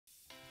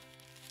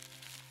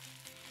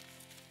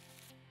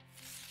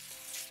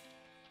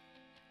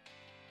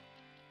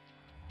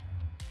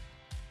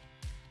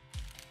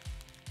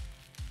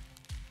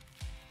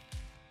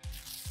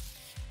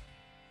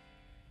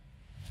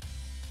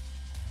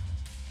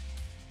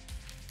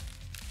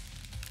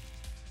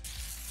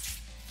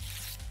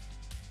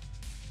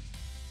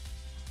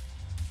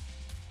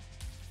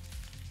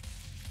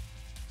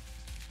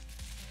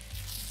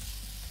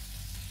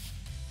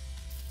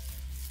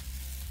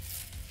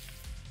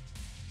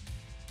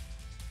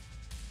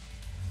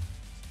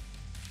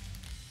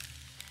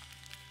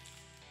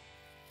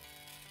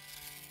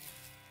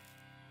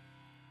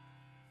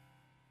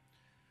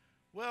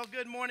Well,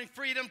 good morning,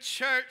 Freedom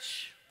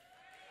Church.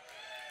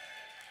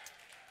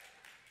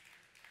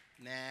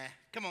 Nah,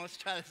 come on, let's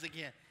try this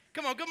again.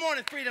 Come on, good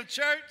morning, Freedom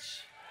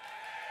Church.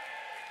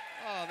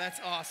 Oh, that's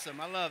awesome.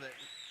 I love it.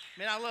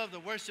 Man, I love the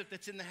worship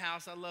that's in the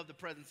house. I love the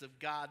presence of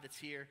God that's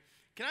here.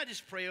 Can I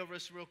just pray over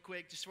us real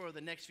quick, just for the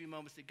next few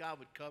moments, that God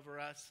would cover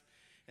us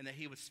and that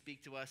he would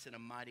speak to us in a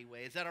mighty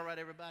way. Is that all right,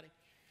 everybody?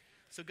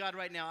 So, God,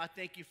 right now, I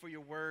thank you for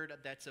your word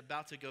that's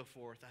about to go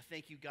forth. I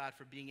thank you, God,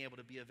 for being able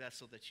to be a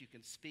vessel that you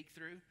can speak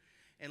through.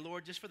 And,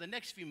 Lord, just for the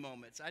next few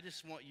moments, I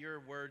just want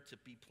your word to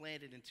be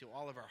planted into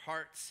all of our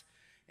hearts.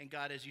 And,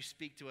 God, as you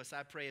speak to us,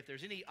 I pray if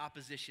there's any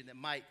opposition that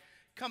might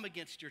come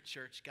against your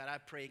church, God, I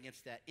pray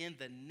against that. In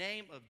the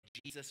name of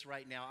Jesus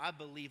right now, I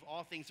believe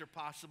all things are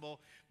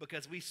possible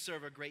because we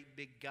serve a great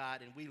big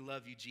God and we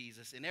love you,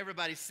 Jesus. And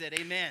everybody said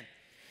amen.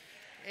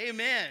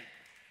 Amen.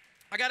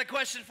 I got a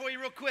question for you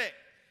real quick.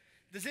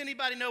 Does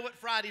anybody know what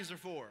Fridays are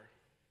for?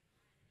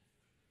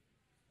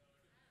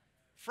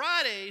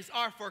 Fridays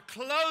are for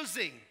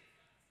closing.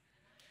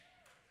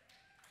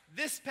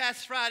 This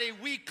past Friday,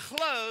 we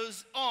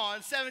closed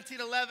on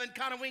 1711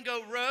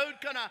 Conowingo Road.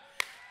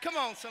 Come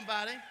on,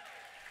 somebody.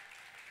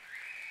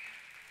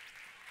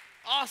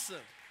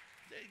 Awesome.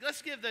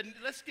 Let's give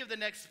the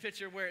next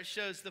picture where it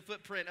shows the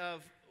footprint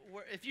of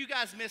where, if you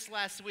guys missed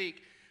last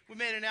week, we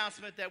made an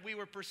announcement that we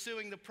were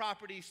pursuing the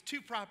properties, 2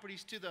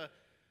 properties to the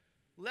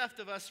left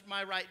of us,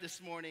 my right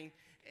this morning,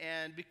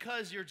 and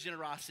because your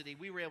generosity,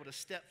 we were able to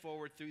step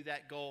forward through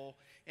that goal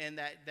and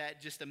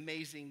that just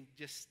amazing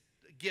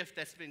gift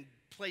that's been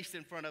placed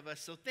in front of us.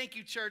 So thank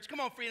you, church.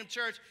 Come on, Freedom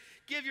Church.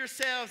 Give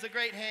yourselves a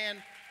great hand.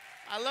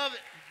 I love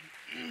it.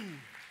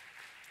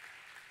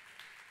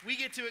 We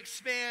get to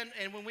expand,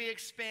 and when we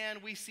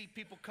expand, we see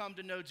people come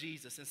to know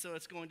Jesus, and so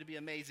it's going to be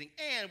amazing.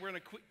 And we're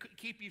going to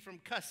keep you from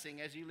cussing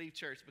as you leave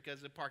church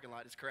because the parking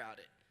lot is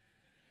crowded.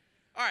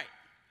 All right.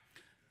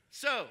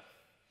 So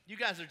you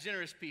guys are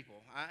generous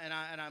people, and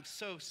I'm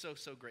so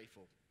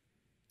grateful.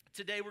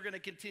 Today we're going to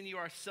continue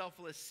our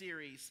Selfless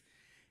series.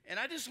 And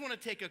I just want to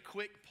take a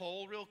quick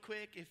poll real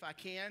quick, if I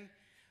can,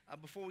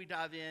 before we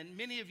dive in.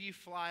 Many of you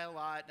fly a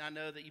lot, and I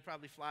know that you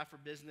probably fly for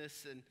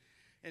business,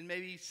 and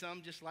maybe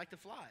some just like to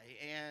fly.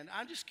 And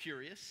I'm just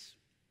curious,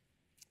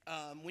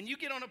 when you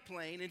get on a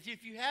plane, and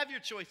if you have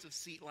your choice of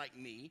seat like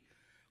me,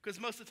 because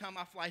most of the time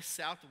I fly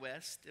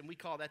Southwest, and we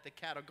call that the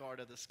cattle guard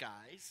of the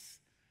skies.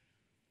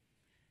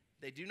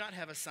 They do not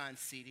have assigned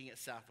seating at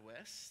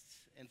Southwest.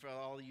 And for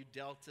all you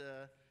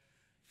Delta,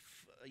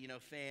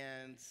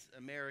 fans,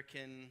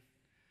 American,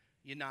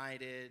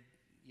 United,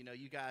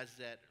 you guys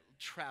that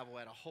travel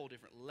at a whole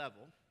different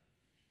level,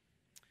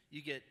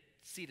 you get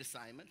seat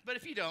assignment. But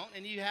if you don't,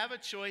 and you have a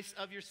choice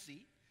of your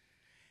seat,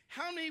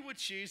 how many would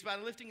choose, by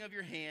the lifting of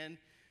your hand,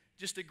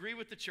 just agree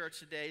with the church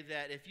today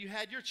that if you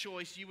had your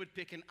choice, you would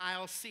pick an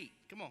aisle seat?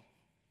 Come on,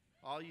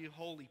 all you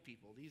holy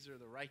people. These are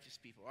the righteous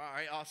people. All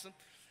right, awesome.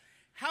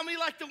 How many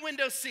like the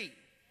window seat?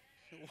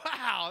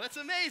 Wow, that's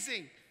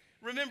amazing.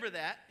 Remember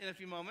that in a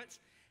few moments.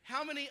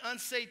 How many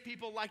unsaved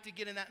people like to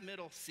get in that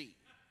middle seat?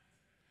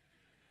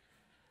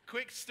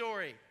 Quick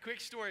story,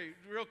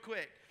 real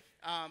quick.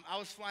 I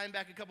was flying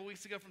back a couple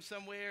weeks ago from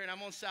somewhere, and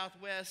I'm on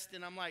Southwest,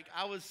 and I'm like,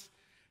 I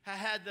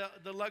had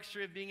the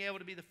luxury of being able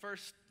to be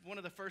one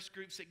of the first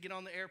groups that get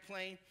on the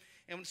airplane.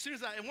 And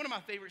and one of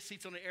my favorite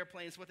seats on the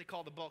airplane is what they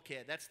call the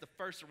bulkhead. That's the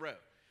first row,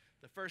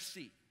 the first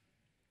seat.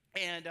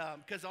 And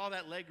because all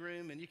that leg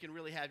room, and you can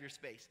really have your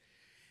space.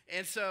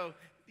 And so,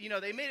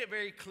 they made it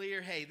very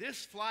clear, hey,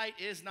 this flight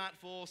is not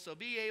full, so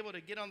be able to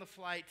get on the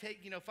flight,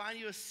 find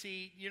you a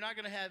seat. You're not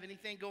going to have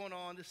anything going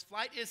on. This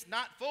flight is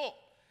not full,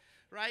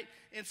 right?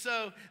 And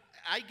so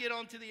I get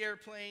onto the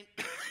airplane.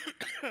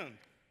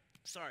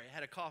 Sorry, I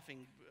had a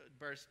coughing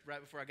burst right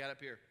before I got up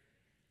here.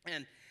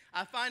 And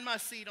I find my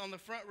seat on the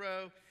front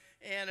row,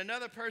 and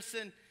another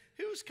person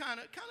who was kind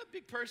of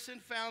big person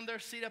found their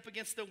seat up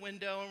against the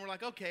window, and we're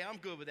like, okay, I'm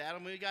good with that. I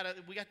mean,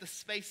 we got the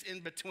space in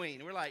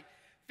between. We're like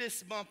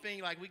fist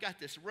bumping, like we got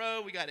this row,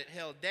 we got it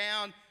held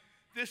down.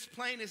 This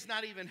plane is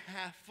not even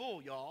half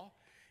full, y'all.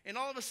 And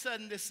all of a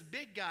sudden, this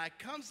big guy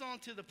comes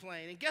onto the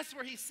plane, and guess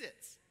where he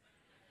sits?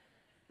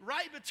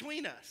 Right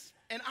between us.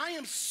 And I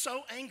am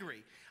so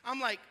angry. I'm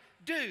like,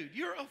 dude,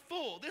 you're a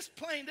fool. This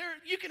plane,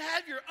 you can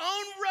have your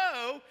own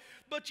row,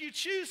 but you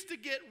choose to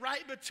get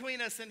right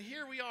between us. And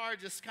here we are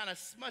just kind of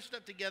smushed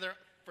up together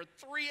for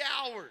 3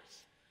 hours.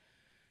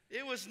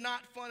 It was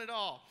not fun at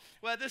all.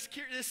 Well, this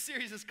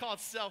series is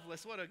called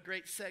Selfless. What a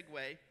great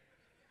segue.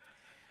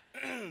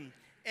 And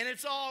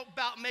it's all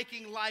about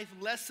making life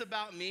less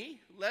about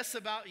me, less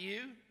about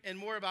you, and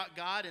more about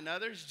God and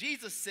others.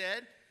 Jesus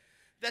said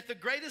that the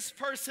greatest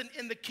person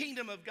in the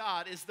kingdom of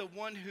God is the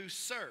one who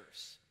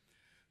serves.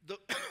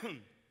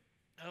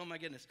 Oh my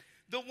goodness.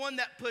 The one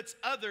that puts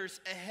others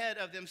ahead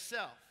of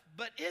themselves.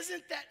 But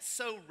isn't that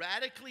so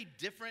radically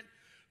different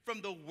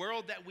from the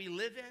world that we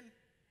live in?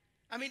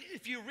 I mean,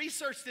 if you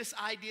research this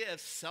idea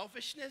of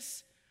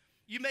selfishness,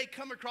 you may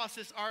come across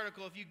this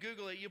article. If you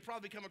Google it, you'll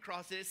probably come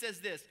across it. It says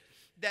this,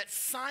 that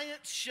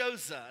science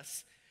shows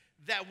us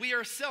that we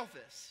are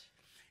selfish.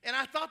 And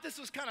I thought this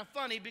was kind of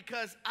funny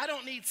because I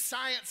don't need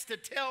science to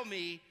tell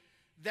me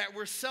that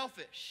we're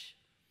selfish.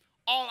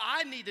 All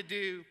I need to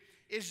do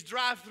is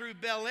drive through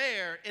Bel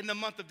Air in the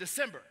month of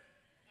December.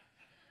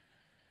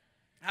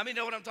 How many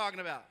know what I'm talking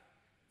about?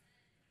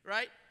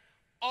 Right?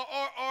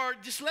 Or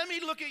just let me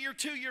look at your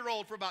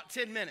 2-year-old for about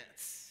 10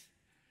 minutes.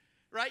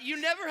 Right? You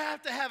never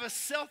have to have a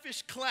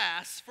selfish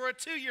class for a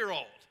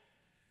 2-year-old.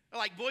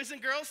 Like, boys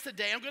and girls,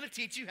 today I'm going to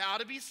teach you how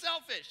to be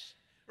selfish.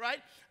 Right?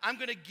 I'm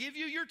going to give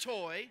you your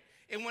toy,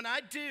 and when I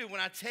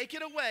take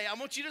it away, I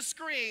want you to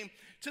scream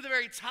to the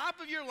very top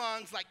of your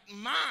lungs like,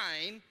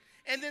 mine,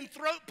 and then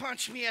throat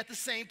punch me at the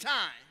same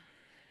time.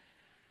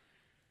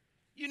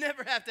 You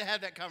never have to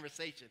have that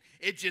conversation.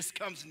 It just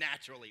comes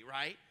naturally,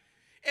 right?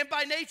 And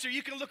by nature,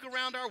 you can look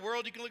around our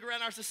world, you can look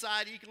around our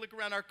society, you can look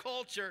around our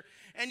culture,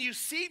 and you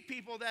see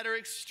people that are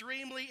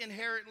extremely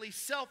inherently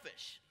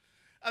selfish.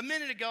 A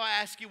minute ago,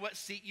 I asked you what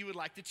seat you would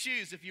like to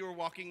choose if you were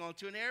walking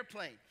onto an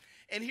airplane.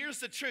 And here's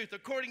the truth.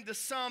 According to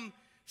some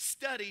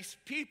studies,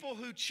 people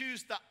who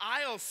choose the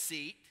aisle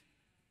seat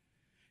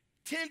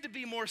tend to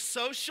be more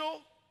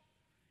social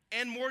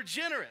and more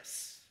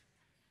generous.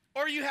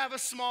 Or you have a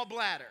small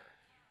bladder.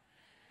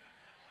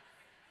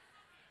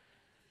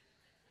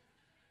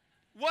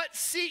 What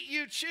seat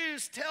you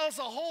choose tells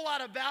a whole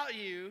lot about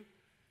you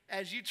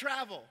as you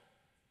travel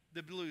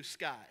the blue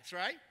skies,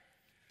 right?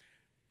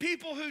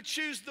 People who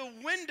choose the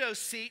window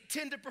seat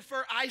tend to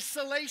prefer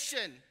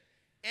isolation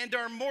and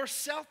are more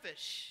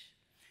selfish.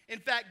 In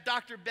fact,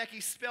 Dr. Becky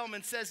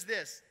Spellman says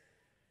this: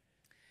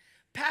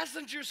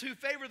 passengers who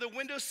favor the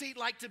window seat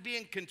like to be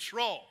in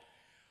control.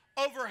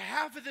 Over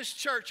half of this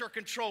church are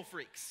control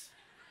freaks.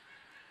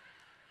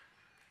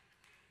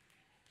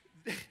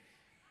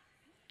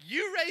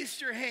 You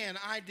raised your hand,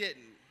 I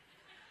didn't.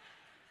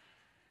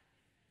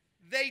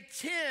 They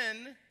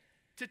tend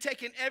to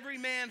take an every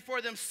man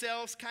for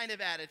themselves kind of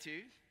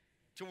attitude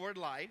toward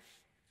life,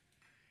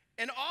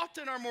 and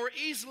often are more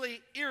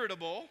easily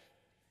irritable.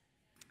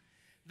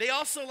 They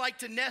also like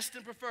to nest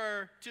and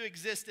prefer to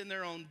exist in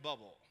their own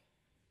bubble.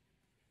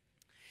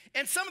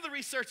 And some of the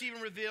research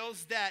even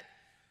reveals that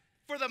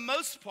for the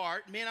most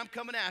part, men, I'm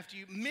coming after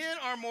you, men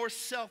are more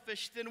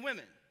selfish than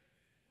women.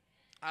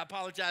 I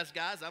apologize,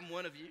 guys, I'm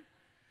one of you.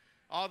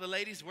 All the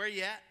ladies, where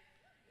you at?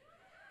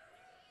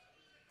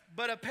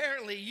 But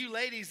apparently, you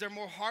ladies are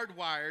more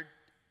hardwired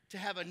to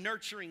have a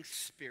nurturing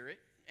spirit,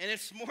 and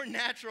it's more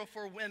natural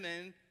for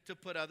women to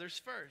put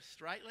others first,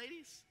 right,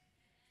 ladies?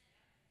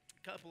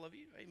 A couple of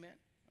you, amen.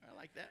 I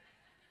like that.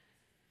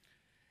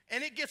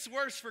 And it gets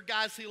worse for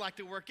guys who like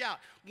to work out.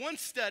 One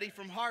study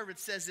from Harvard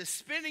says this: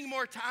 spending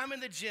more time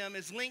in the gym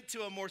is linked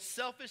to a more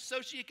selfish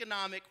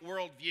socioeconomic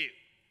worldview.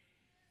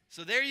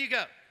 So there you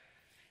go.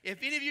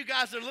 If any of you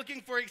guys are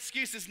looking for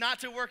excuses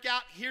not to work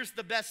out, here's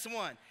the best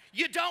one.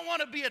 You don't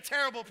want to be a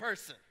terrible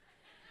person.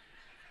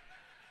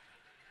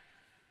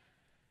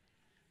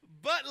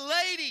 But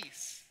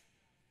ladies,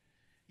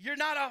 you're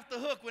not off the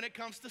hook when it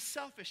comes to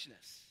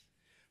selfishness.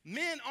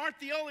 Men aren't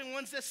the only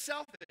ones that's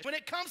selfish. When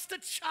it comes to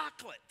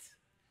chocolate,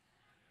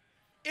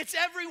 it's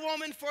every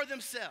woman for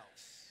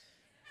themselves.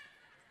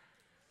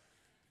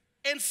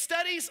 And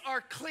studies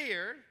are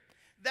clear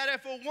that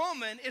if a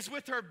woman is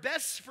with her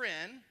best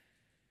friend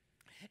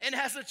and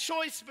has a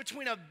choice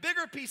between a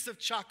bigger piece of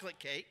chocolate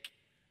cake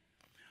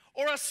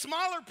or a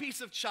smaller piece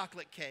of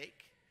chocolate cake,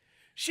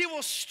 she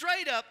will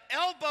straight up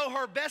elbow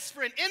her best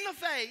friend in the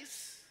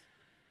face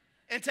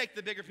and take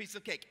the bigger piece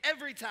of cake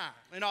every time.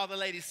 And all the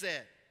ladies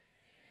said,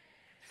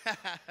 you're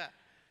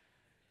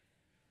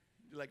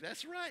like,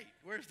 that's right.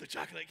 Where's the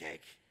chocolate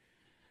cake?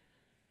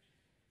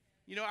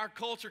 You know, our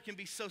culture can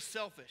be so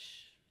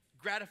selfish.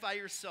 Gratify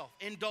yourself,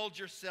 indulge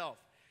yourself,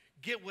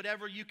 get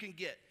whatever you can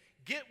get.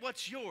 Get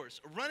what's yours.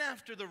 Run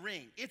after the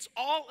ring. It's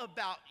all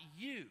about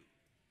you.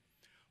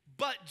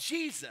 But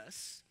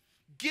Jesus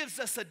gives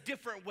us a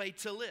different way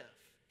to live.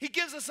 He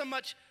gives us a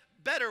much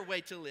better way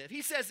to live.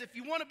 He says, if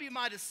you want to be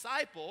my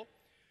disciple,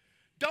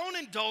 don't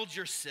indulge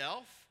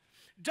yourself.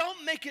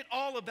 Don't make it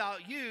all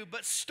about you,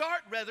 but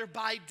start rather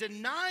by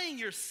denying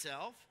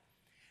yourself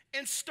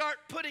and start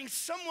putting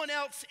someone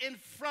else in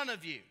front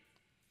of you.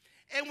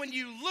 And when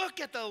you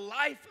look at the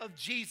life of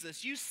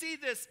Jesus, you see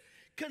this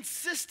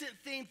consistent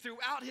theme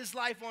throughout his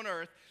life on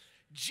earth.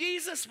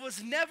 Jesus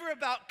was never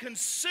about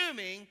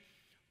consuming,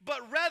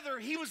 but rather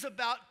he was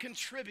about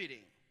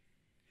contributing.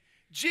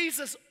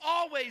 Jesus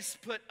always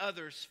put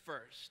others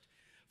first.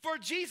 For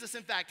Jesus,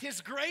 in fact,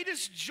 his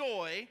greatest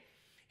joy,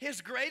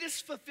 his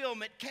greatest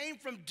fulfillment came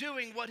from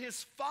doing what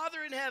his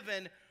Father in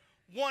heaven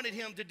wanted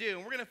him to do. And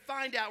we're going to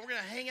find out, we're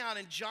going to hang out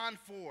in John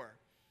 4.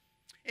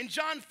 In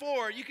John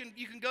 4, you can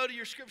go to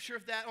your scripture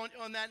of that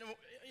on that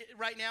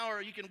right now,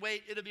 or you can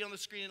wait. It'll be on the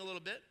screen in a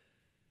little bit.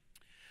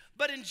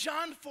 But in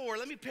John 4,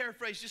 let me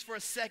paraphrase just for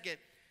a second.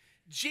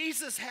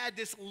 Jesus had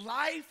this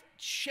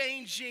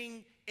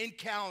life-changing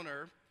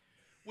encounter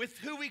with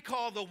who we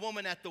call the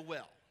woman at the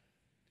well.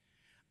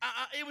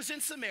 It was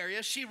in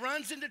Samaria. She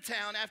runs into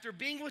town after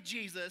being with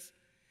Jesus,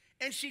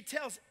 and she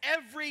tells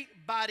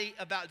everybody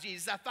about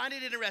Jesus. I find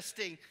it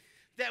interesting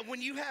that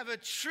when you have a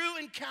true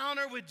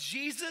encounter with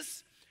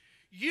Jesus,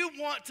 you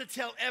want to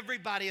tell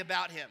everybody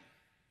about him.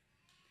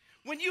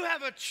 When you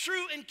have a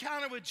true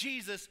encounter with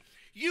Jesus,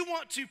 you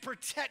want to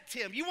protect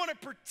him. You want to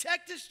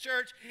protect his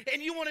church,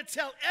 and you want to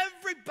tell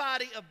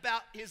everybody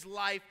about his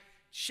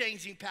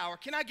life-changing power.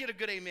 Can I get a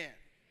good amen?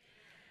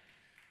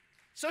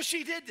 So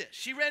she did this.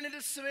 She ran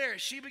into Samaria.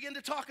 She began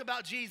to talk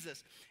about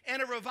Jesus.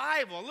 And a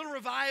little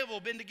revival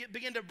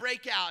began to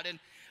break out. And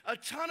a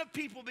ton of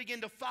people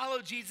began to follow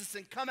Jesus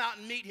and come out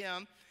and meet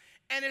him.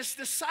 And his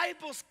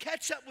disciples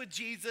catch up with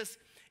Jesus,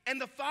 and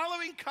the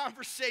following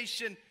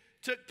conversation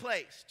took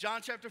place.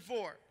 John chapter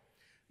 4.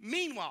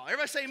 Meanwhile,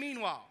 everybody say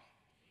meanwhile.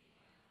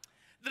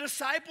 The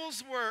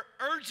disciples were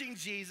urging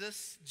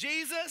Jesus,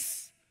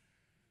 Jesus,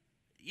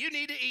 you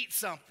need to eat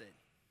something.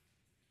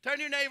 Turn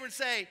to your neighbor and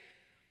say,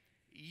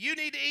 you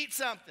need to eat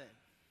something.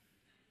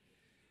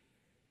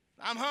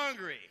 I'm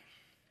hungry.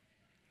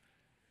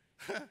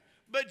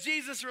 But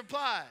Jesus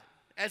replied,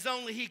 as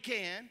only he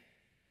can,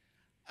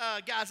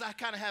 guys, I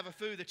kind of have a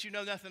food that you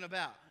know nothing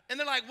about. And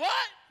they're like, what?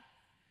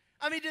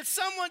 I mean, did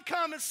someone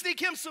come and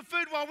sneak him some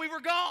food while we were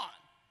gone?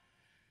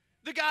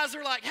 The guys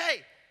are like,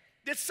 hey,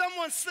 did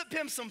someone slip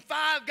him some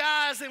Five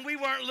Guys and we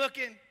weren't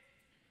looking?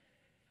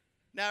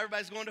 Now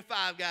everybody's going to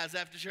Five Guys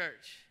after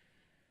church.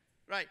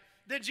 Right.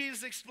 Then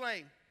Jesus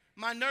explained,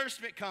 my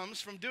nourishment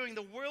comes from doing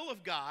the will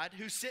of God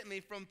who sent me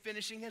from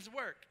finishing his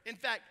work. In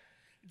fact,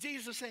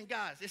 Jesus was saying,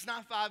 guys, it's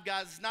not Five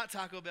Guys, it's not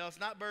Taco Bell, it's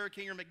not Burger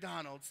King or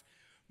McDonald's.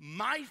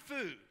 My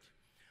food,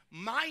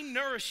 my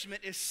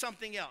nourishment is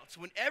something else.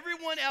 When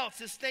everyone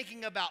else is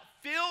thinking about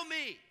fill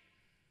me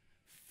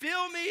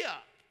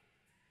up,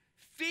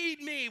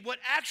 feed me, what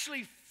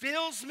actually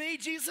fills me,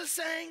 Jesus is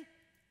saying,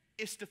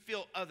 is to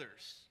fill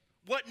others.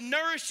 What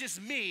nourishes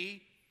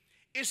me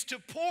is to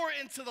pour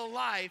into the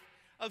life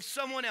of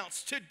someone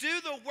else, to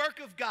do the work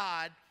of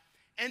God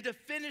and to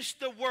finish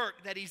the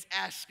work that he's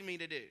asked me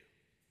to do.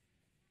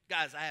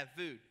 Guys, I have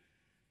food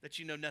that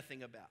you know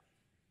nothing about.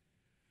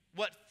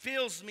 What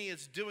fills me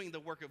is doing the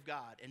work of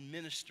God and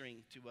ministering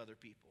to other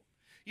people.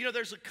 You know,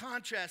 there's a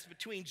contrast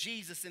between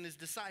Jesus and his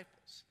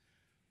disciples.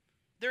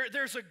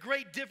 There's a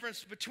great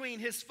difference between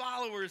his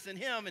followers and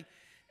him and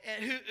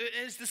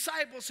his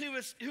disciples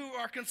who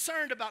are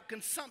concerned about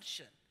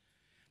consumption.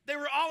 They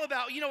were all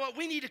about, you know what,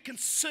 we need to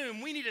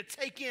consume, we need to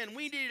take in,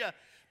 we need to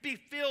be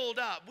filled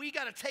up. We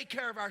got to take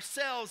care of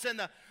ourselves,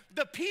 and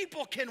the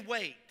people can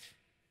wait.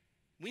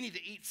 We need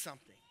to eat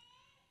something.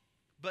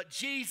 But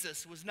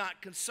Jesus was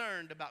not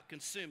concerned about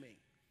consuming.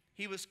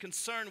 He was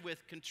concerned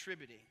with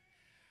contributing.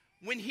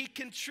 When he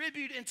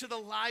contributed into the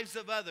lives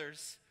of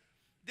others,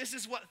 this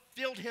is what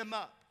filled him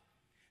up.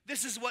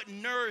 This is what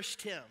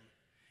nourished him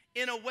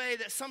in a way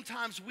that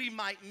sometimes we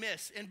might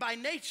miss. And by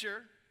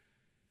nature,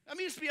 let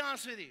me just be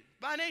honest with you.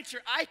 By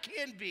nature, I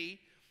can be,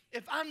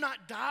 if I'm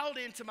not dialed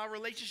into my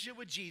relationship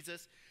with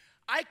Jesus,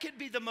 I can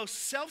be the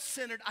most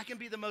self-centered, I can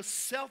be the most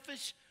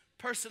selfish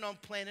person on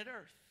planet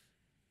Earth.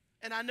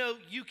 And I know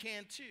you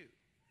can too.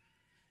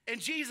 And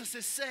Jesus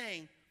is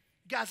saying,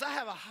 guys, I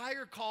have a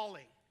higher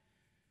calling.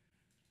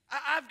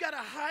 I've got a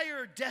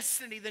higher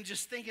destiny than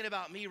just thinking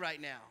about me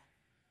right now.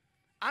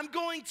 I'm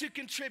going to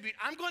contribute.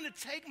 I'm going to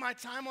take my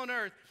time on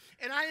earth,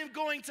 and I am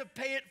going to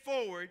pay it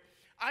forward.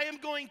 I am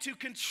going to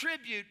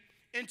contribute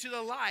into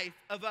the life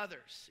of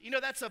others. You know,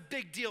 that's a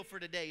big deal for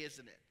today,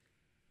 isn't it?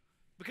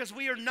 Because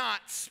we are not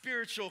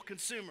spiritual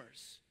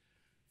consumers.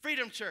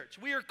 Freedom Church,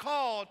 we are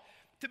called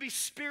to be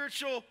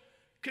spiritual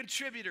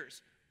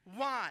contributors.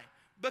 Why?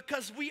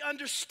 Because we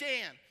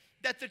understand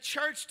that the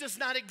church does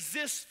not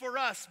exist for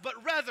us, but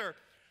rather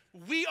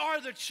we are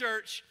the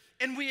church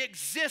and we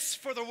exist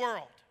for the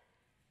world.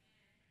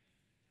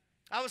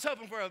 I was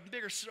hoping for a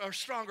bigger or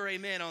stronger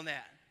amen on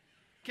that.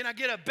 Can I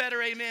get a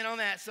better amen on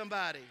that,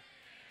 somebody?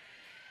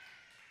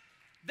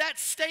 That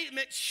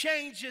statement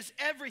changes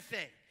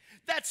everything.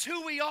 That's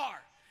who we are.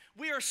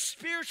 We are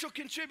spiritual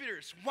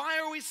contributors. Why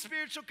are we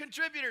spiritual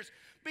contributors?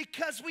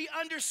 Because we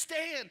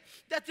understand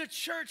that the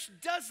church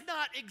does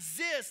not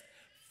exist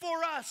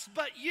for us,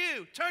 but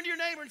you. Turn to your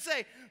neighbor and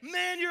say,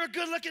 man, you're a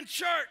good-looking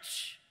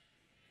church.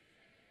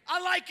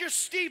 I like your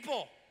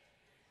steeple.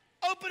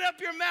 Open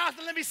up your mouth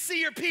and let me see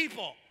your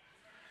people.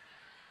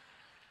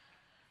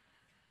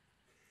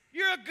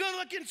 You're a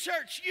good-looking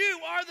church. You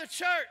are the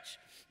church.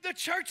 The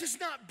church is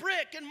not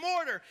brick and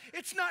mortar.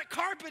 It's not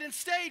carpet and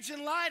stage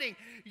and lighting.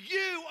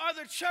 You are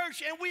the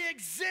church, and we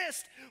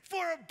exist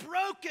for a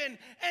broken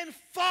and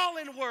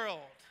fallen world.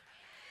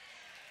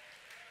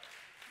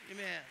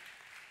 Amen.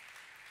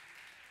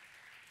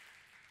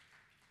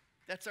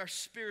 That's our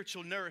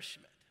spiritual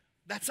nourishment.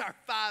 That's our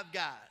Five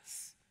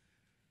Guys.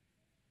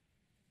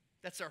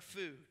 That's our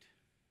food.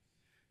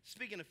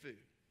 Speaking of food,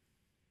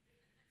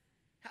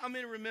 how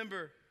many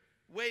remember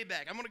way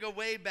back? I'm going to go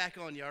way back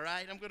on you, all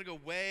right? I'm going to go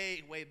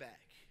way, way back.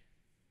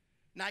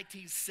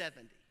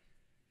 1970.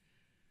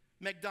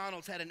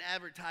 McDonald's had an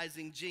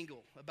advertising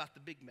jingle about the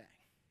Big Mac.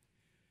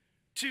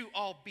 2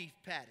 all-beef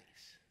patties.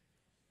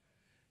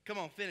 Come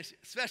on, finish it.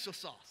 Special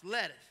sauce,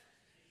 lettuce.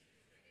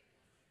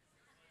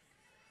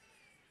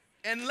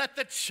 And let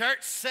the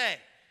church say,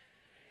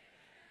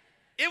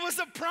 it was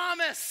a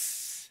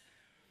promise.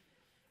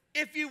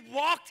 If you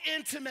walked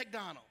into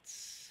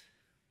McDonald's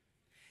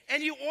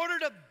and you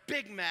ordered a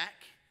Big Mac,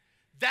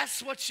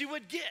 that's what you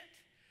would get.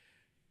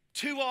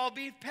 2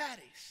 all-beef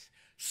patties,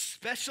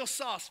 special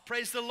sauce.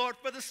 Praise the Lord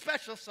for the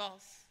special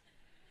sauce.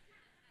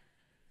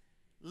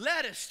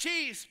 Lettuce,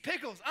 cheese,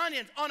 pickles,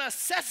 onions on a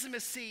sesame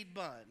seed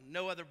bun.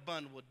 No other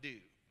bun will do.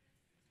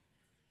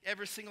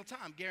 Every single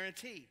time,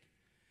 guaranteed.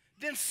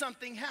 Then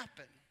something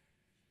happened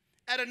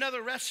at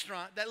another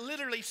restaurant that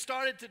literally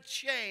started to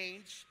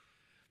change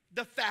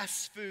the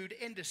fast food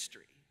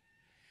industry.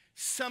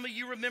 Some of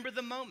you remember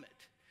the moment.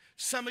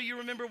 Some of you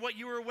remember what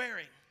you were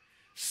wearing.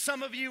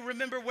 Some of you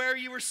remember where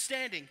you were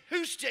standing.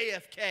 Who's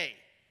JFK?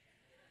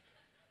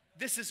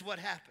 This is what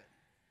happened.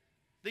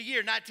 The year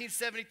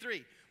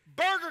 1973.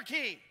 Burger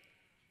King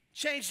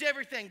changed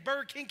everything.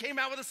 Burger King came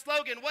out with a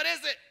slogan. What is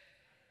it?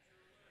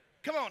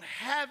 Come on,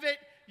 have it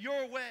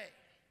your way.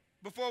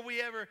 Before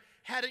we ever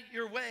had it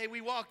your way,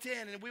 we walked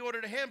in and we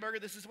ordered a hamburger.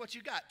 This is what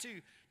you got.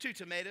 Two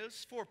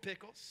tomatoes, 4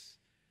 pickles,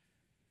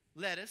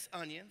 lettuce,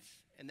 onions,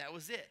 and that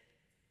was it.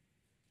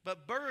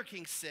 But Burger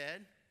King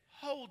said,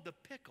 hold the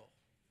pickle.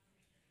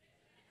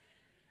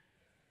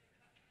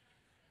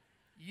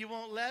 You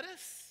want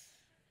lettuce?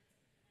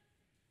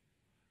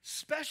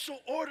 Special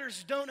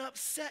orders don't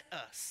upset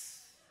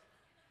us.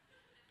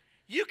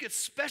 You could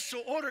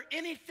special order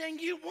anything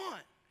you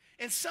want.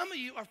 And some of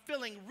you are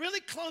feeling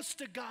really close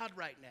to God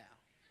right now.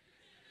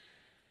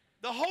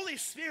 The Holy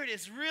Spirit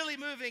is really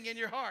moving in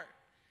your heart.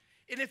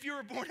 And if you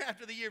were born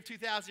after the year of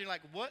 2000, you're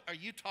like, what are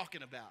you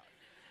talking about?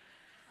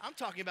 I'm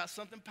talking about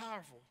something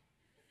powerful.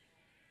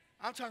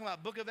 I'm talking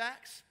about Book of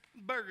Acts,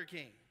 Burger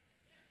King.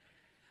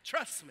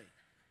 Trust me.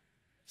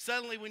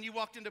 Suddenly when you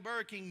walked into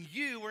Burger King,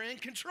 you were in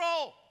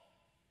control.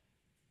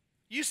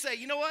 You say,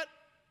 you know what?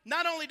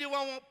 Not only do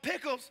I want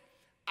pickles,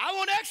 I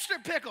want extra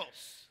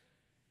pickles.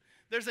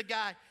 There's a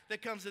guy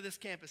that comes to this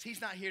campus. He's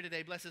not here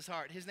today, bless his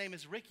heart. His name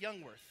is Rick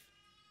Youngworth.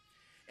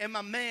 And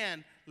my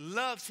man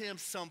loves him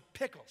some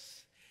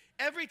pickles.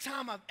 Every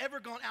time I've ever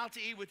gone out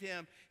to eat with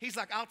him, he's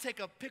like, I'll take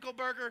a pickle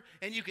burger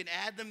and you can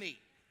add the meat.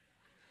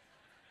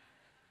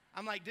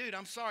 I'm like, dude,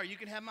 I'm sorry, you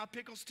can have my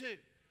pickles too.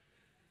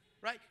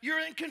 Right? You're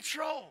in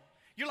control.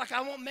 You're like,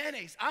 I want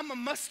mayonnaise. I'm a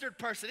mustard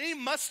person. Any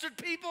mustard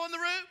people in the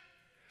room?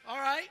 All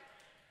right?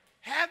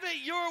 Have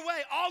it your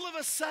way. All of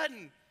a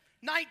sudden,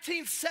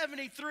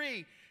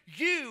 1973,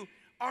 you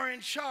are in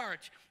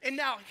charge. And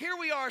now here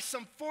we are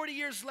some 40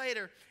 years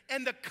later,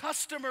 and the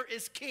customer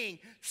is king.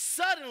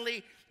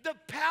 Suddenly, the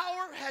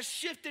power has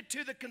shifted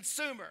to the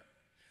consumer.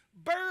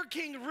 Burger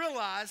King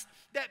realized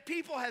that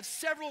people have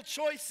several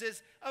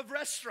choices of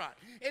restaurant.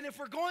 And if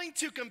we're going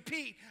to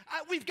compete,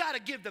 we've got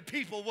to give the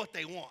people what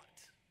they want.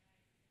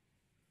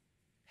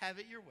 Have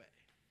it your way.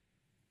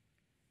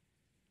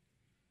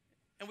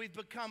 And we've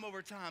become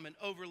over time an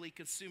overly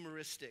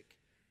consumeristic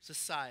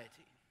society.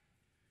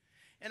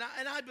 And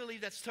I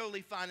believe that's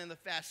totally fine in the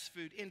fast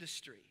food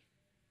industry.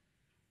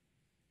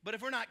 But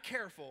if we're not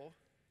careful,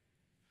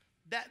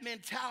 that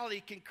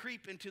mentality can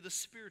creep into the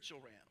spiritual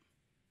realm.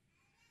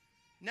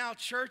 Now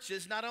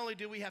churches, not only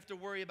do we have to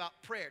worry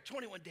about prayer,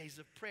 21 days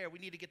of prayer, we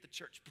need to get the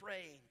church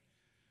praying.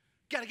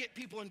 Got to get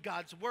people in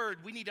God's word.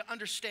 We need to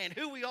understand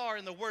who we are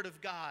in the word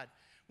of God.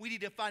 We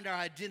need to find our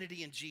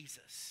identity in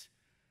Jesus.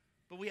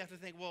 But we have to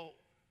think, well,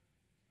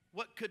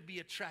 what could be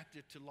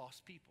attractive to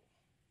lost people?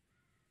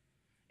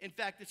 In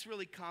fact, it's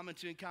really common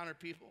to encounter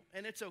people,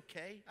 and it's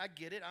okay. I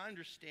get it. I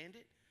understand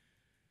it.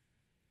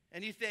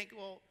 And you think,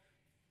 well,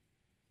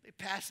 they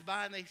passed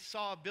by and they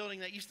saw a building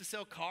that used to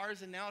sell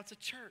cars, and now it's a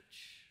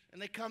church.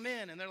 And they come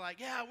in, and they're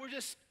like, yeah, we're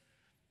just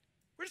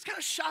kind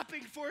of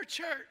shopping for a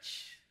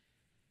church.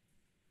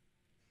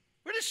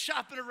 We're just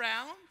shopping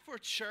around for a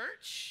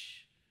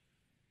church.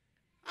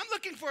 I'm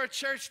looking for a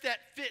church that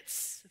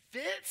fits,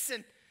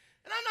 and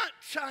I'm not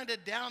trying to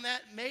down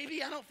that.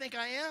 Maybe, I don't think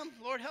I am.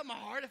 Lord, help my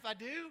heart if I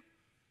do.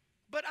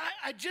 But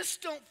I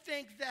just don't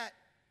think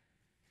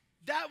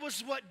that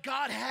was what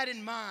God had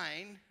in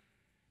mind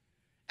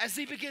as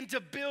he began to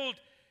build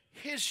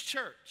his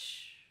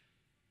church.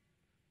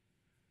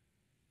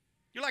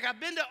 You're like,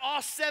 I've been to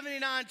all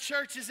 79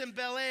 churches in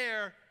Bel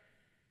Air,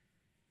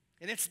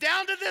 and it's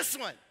down to this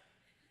one.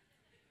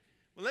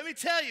 Well, let me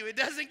tell you, it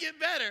doesn't get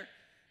better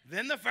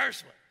than the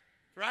first one,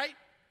 right?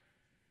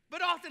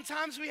 But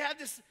oftentimes we have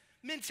this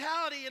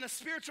mentality in a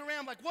spiritual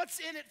realm, like, what's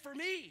in it for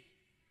me,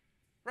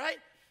 right?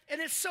 And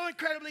it's so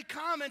incredibly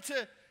common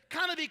to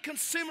kind of be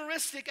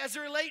consumeristic as it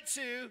relates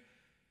to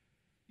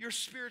your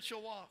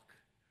spiritual walk.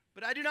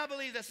 But I do not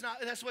believe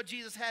that's what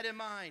Jesus had in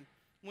mind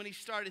when he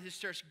started his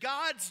church.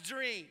 God's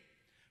dream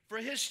for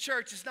his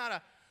church is not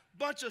a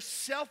bunch of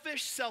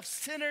selfish,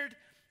 self-centered,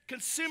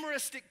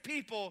 consumeristic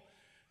people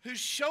who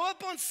show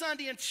up on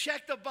Sunday and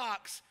check the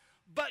box,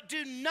 but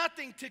do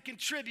nothing to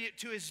contribute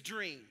to his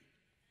dream.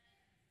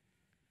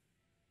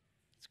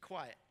 It's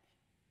quiet.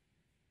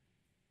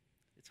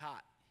 It's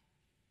hot.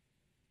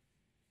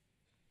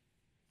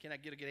 Can I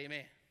get a good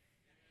amen?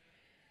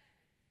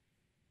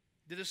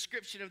 The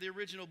description of the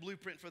original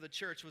blueprint for the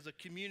church was a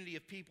community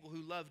of people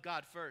who love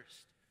God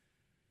first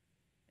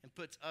and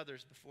puts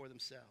others before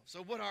themselves.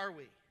 So what are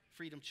we?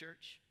 Freedom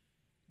Church.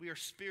 We are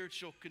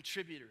spiritual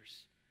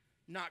contributors,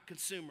 not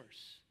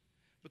consumers,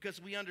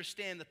 because we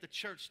understand that the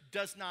church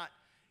does not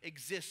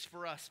exist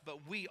for us,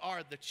 but we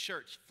are the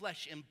church,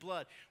 flesh and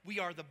blood. We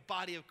are the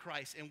body of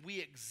Christ, and we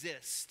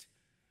exist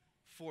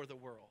for the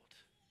world.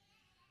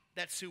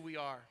 That's who we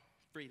are,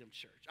 Freedom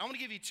Church. I want to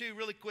give you two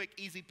really quick,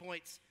 easy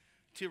points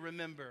to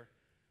remember,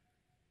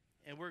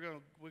 and we're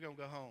going to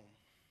go home.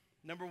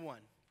 Number one,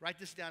 write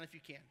this down if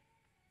you can.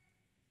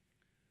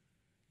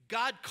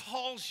 God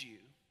calls you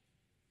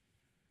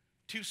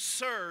to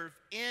serve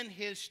in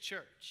his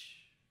church.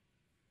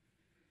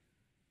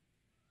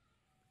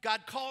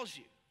 God calls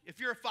you. If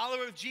you're a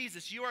follower of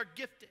Jesus, you are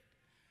gifted.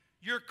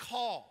 You're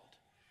called.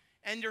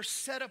 And you're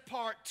set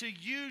apart to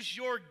use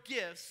your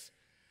gifts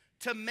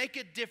to make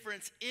a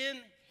difference in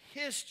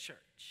his church.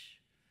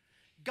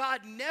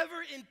 God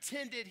never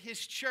intended his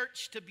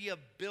church to be a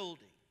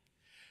building.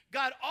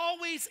 God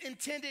always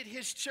intended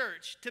his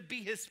church to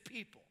be his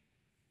people.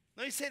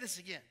 Let me say this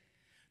again.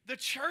 The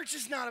church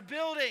is not a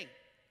building.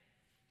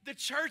 The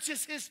church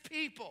is his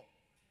people.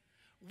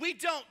 We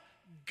don't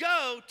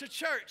go to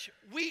church.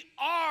 We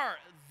are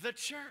the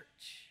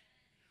church.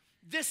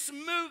 This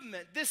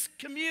movement, this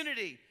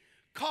community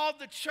called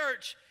the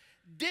church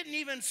didn't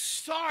even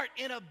start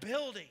in a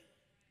building.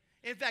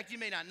 In fact, you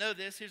may not know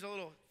this. Here's a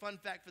little fun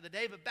fact for the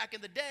day. But back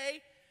in the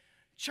day,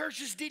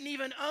 churches didn't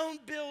even own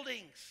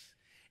buildings.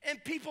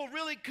 And people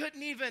really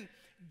couldn't even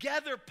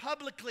gather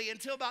publicly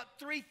until about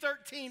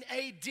 313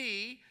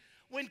 AD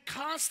when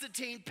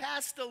Constantine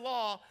passed a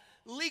law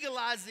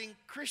legalizing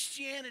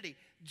Christianity.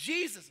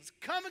 Jesus has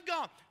come and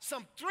gone.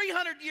 Some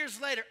 300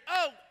 years later,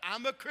 oh,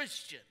 I'm a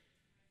Christian.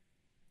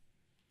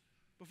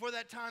 Before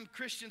that time,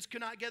 Christians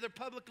could not gather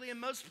publicly in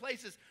most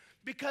places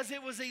because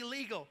it was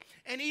illegal.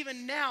 And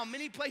even now,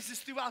 many places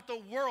throughout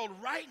the world,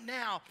 right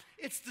now,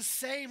 it's the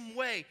same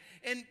way.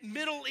 In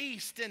Middle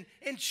East and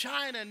in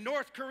China,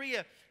 North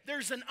Korea,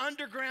 there's an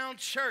underground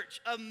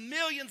church of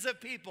millions of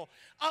people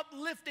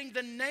uplifting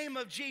the name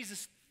of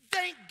Jesus.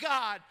 Thank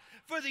God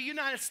for the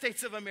United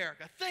States of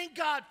America. Thank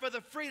God for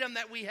the freedom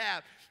that we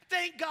have.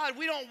 Thank God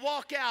we don't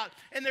walk out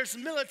and there's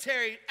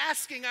military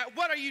asking,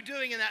 what are you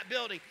doing in that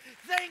building?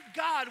 Thank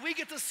God we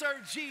get to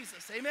serve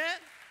Jesus. Amen?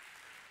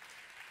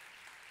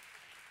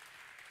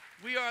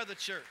 We are the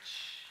church.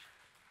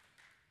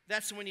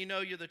 That's when you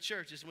know you're the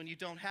church, is when you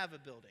don't have a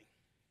building.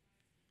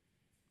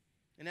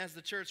 And as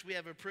the church, we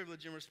have a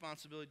privilege and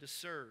responsibility to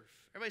serve.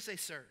 Everybody say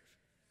serve.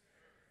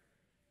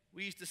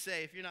 We used to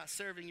say, if you're not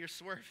serving, you're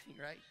swerving,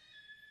 right?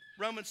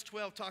 Romans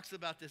 12 talks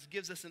about this,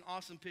 gives us an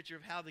awesome picture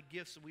of how the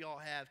gifts that we all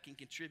have can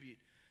contribute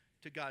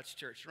to God's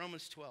church.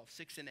 Romans 12,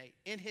 6 and 8.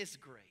 In his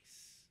grace.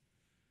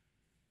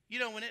 You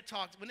know, when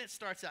it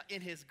starts out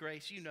in his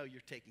grace, you know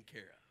you're taken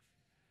care of.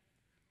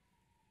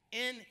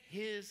 In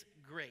his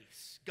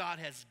grace, God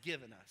has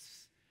given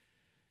us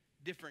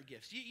different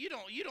gifts. You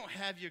don't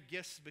have your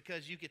gifts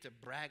because you get to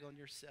brag on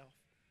yourself.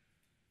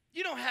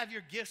 You don't have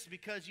your gifts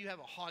because you have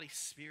a haughty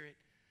spirit.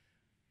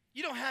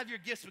 You don't have your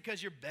gifts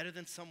because you're better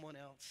than someone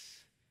else.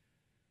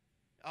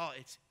 Oh,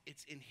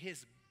 it's in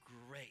his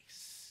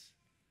grace.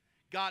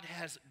 God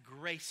has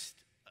graced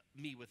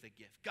me with a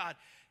gift. God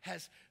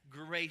has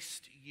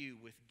graced you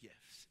with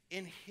gifts.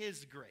 In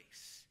his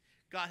grace,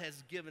 God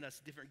has given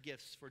us different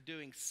gifts for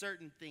doing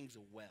certain things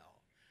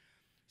well.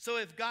 So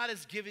if God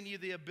has given you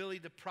the ability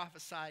to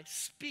prophesy,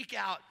 speak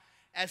out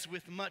as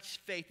with much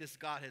faith as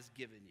God has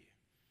given you.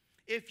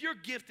 If your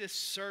gift is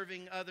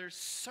serving others,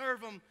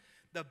 serve them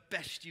the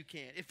best you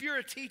can. If you're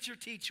a teacher,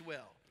 teach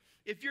well.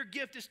 If your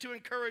gift is to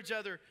encourage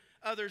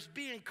others,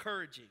 be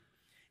encouraging.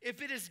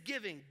 If it is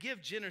giving,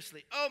 give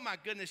generously. Oh my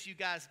goodness, you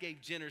guys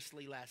gave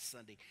generously last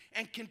Sunday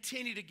and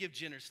continue to give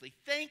generously.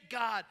 Thank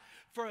God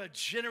for a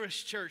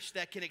generous church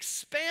that can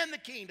expand the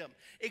kingdom,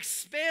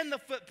 expand the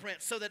footprint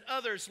so that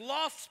others,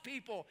 lost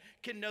people,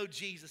 can know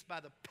Jesus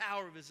by the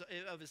power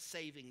of his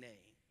saving name.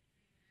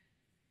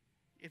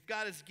 If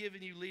God has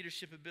given you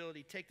leadership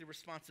ability, take the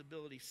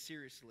responsibility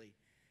seriously.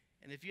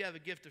 And if you have a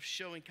gift of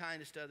showing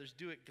kindness to others,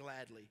 do it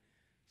gladly.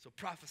 So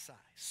prophesy,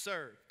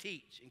 serve,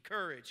 teach,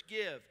 encourage,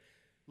 give,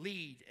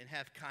 lead, and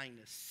have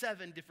kindness.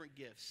 7 different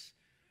gifts.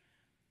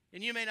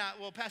 And you may not,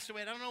 well, Pastor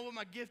Wade, I don't know what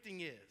my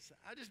gifting is.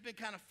 I've just been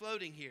kind of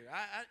floating here.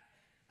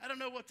 I don't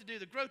know what to do.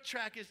 The growth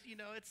track is,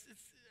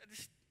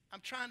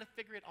 I'm trying to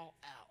figure it all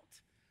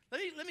out.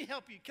 Let me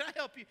help you. Can I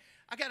help you?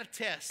 I got a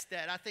test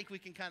that I think we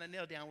can kind of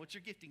nail down what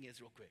your gifting is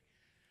real quick.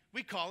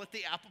 We call it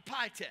the apple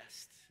pie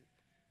test.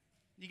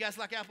 You guys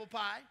like apple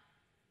pie?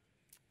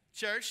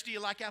 Church, do you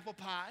like apple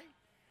pie?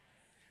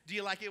 Do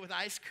you like it with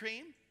ice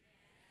cream?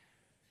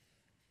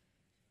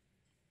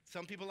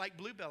 Some people like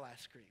Bluebell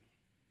ice cream.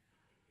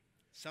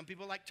 Some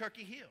people like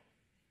Turkey Hill.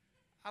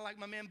 I like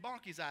my man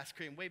Bonky's ice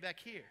cream way back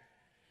here.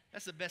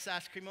 That's the best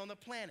ice cream on the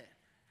planet.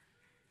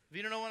 If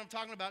you don't know what I'm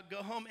talking about, go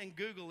home and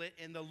Google it,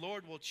 and the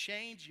Lord will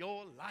change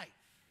your life.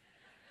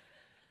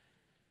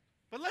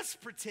 But let's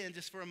pretend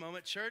just for a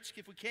moment, church,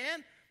 if we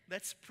can,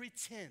 let's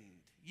pretend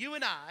you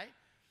and I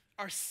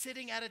are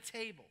sitting at a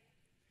table.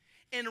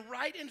 And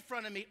right in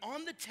front of me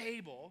on the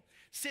table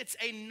sits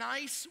a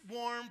nice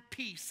warm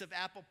piece of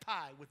apple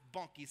pie with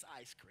Bonky's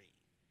ice cream.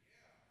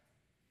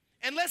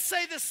 And let's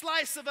say the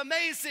slice of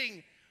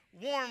amazing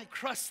warm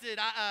crusted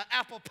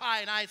apple pie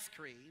and ice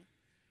cream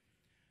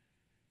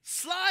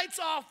slides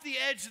off the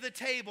edge of the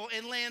table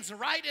and lands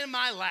right in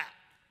my lap,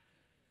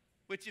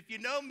 which if you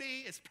know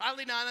me is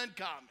probably not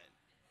uncommon.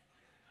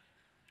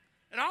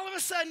 And all of a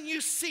sudden you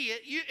see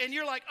it and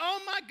you're like, oh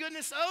my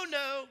goodness, oh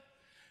no,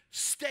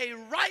 stay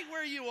right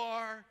where you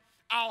are.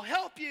 I'll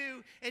help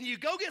you. And you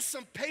go get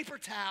some paper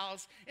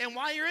towels. And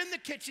while you're in the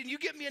kitchen, you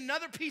get me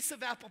another piece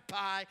of apple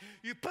pie.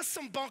 You put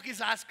some Bonky's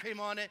ice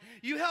cream on it.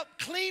 You help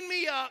clean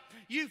me up.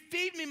 You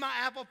feed me my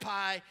apple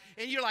pie.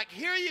 And you're like,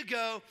 here you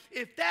go.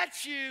 If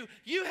that's you,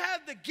 you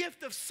have the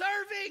gift of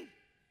serving.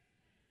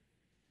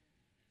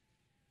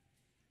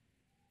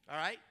 All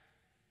right?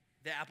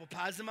 The apple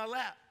pie's in my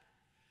lap.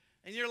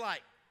 And you're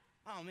like,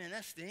 oh man,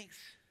 that stinks.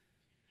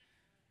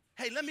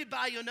 Hey, let me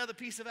buy you another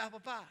piece of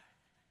apple pie.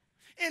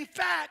 In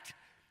fact,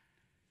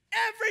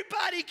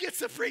 everybody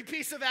gets a free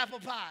piece of apple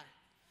pie.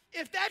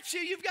 If that's you,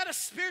 you've got a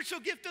spiritual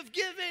gift of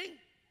giving.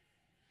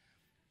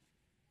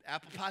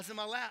 Apple pie's in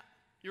my lap.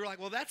 You're like,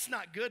 well, that's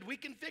not good. We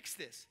can fix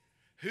this.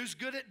 Who's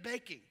good at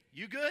baking?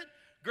 You good?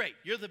 Great,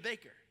 you're the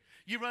baker.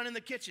 You run in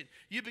the kitchen.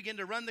 You begin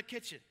to run the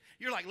kitchen.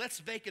 You're like, let's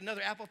bake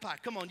another apple pie.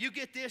 Come on, you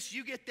get this,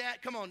 you get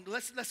that. Come on,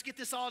 let's get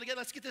this all together.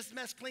 Let's get this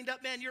mess cleaned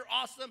up. Man, you're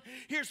awesome.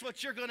 Here's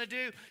what you're going to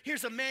do.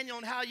 Here's a manual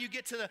on how you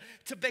get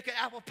to bake an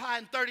apple pie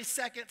in 30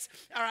 seconds.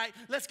 All right,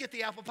 let's get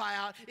the apple pie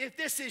out. If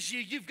this is you,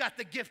 you've got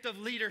the gift of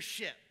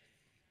leadership.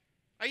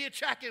 Are you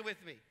tracking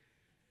with me?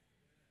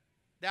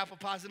 The apple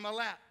pie's in my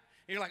lap.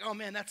 And you're like, oh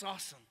man, that's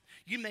awesome.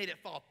 You made it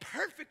fall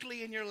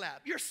perfectly in your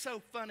lap. You're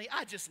so funny.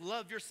 I just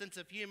love your sense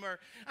of humor.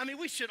 I mean,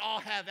 we should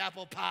all have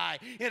apple pie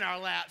in our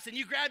laps. And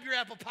you grab your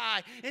apple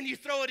pie and you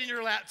throw it in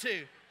your lap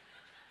too.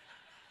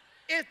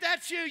 If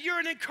that's you, you're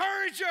an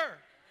encourager.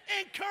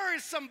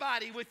 Encourage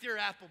somebody with your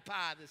apple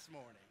pie this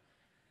morning.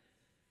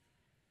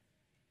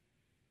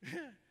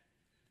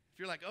 If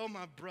you're like, oh,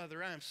 my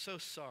brother, I am so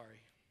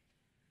sorry.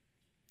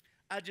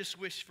 I just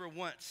wish for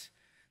once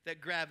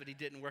that gravity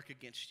didn't work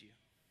against you.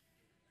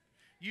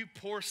 You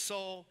poor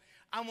soul,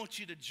 I want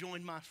you to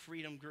join my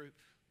freedom group.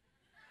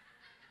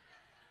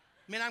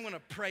 Man, I'm going to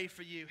pray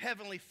for you.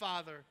 Heavenly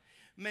Father,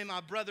 may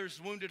my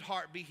brother's wounded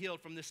heart be healed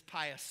from this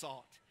pie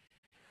assault.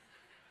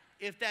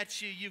 If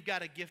that's you, you've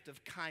got a gift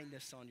of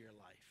kindness on your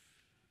life.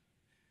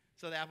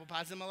 So the apple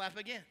pie's in my lap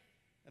again.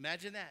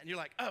 Imagine that. And you're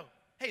like, oh,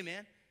 hey,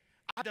 man,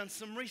 I've done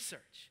some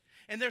research.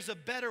 And there's a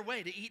better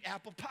way to eat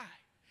apple pie.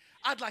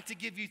 I'd like to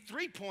give you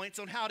 3 points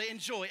on how to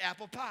enjoy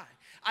apple pie.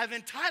 I've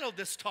entitled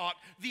this talk,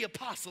 The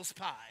Apostles'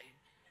 Pie.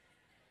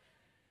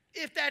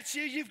 If that's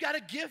you, you've got a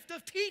gift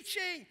of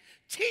teaching.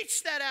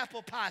 Teach that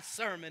apple pie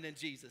sermon in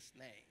Jesus'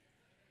 name.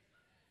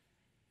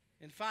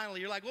 And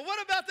finally, you're like, well,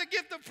 what about the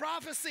gift of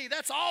prophecy?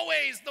 That's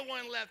always the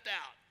one left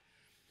out.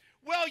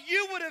 Well,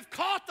 you would have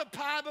caught the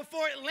pie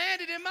before it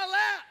landed in my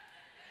lap.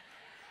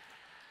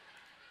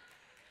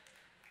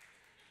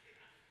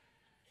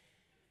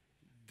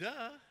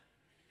 Duh.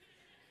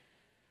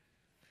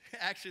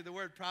 Actually, the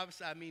word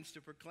prophesy means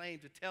to proclaim,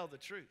 to tell the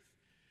truth.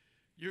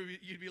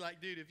 You'd be like,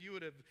 dude, if you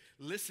would have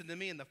listened to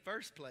me in the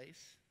first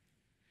place,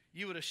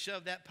 you would have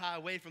shoved that pie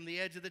away from the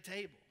edge of the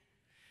table.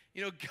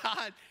 You know,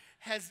 God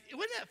has,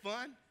 wasn't that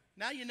fun?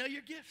 Now you know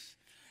your gifts.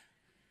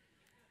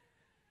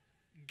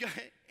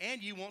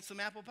 And you want some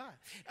apple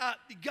pie.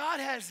 God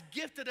has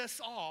gifted us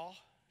all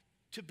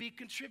to be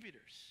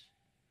contributors.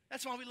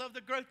 That's why we love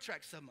the growth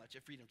track so much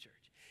at Freedom Church.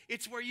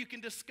 It's where you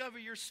can discover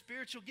your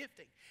spiritual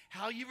gifting,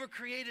 how you were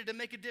created to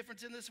make a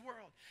difference in this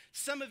world.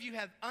 Some of you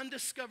have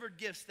undiscovered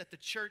gifts that the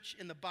church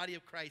and the body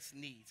of Christ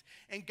needs,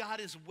 and God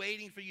is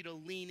waiting for you to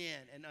lean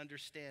in and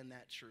understand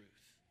that truth.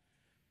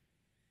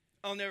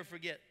 I'll never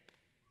forget,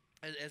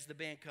 as the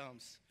band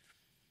comes,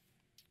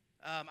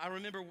 I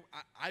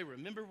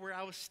remember where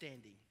I was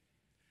standing,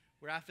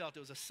 where I felt it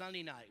was a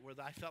Sunday night, where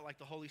I felt like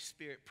the Holy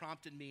Spirit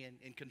prompted me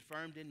and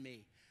confirmed in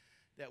me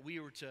that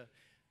we were to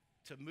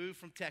move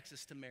from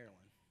Texas to Maryland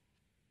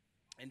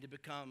and to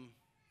become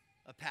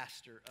a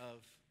pastor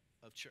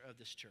of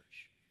this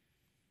church.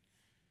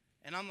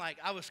 And I'm like,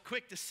 I was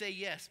quick to say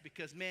yes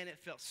because, man, it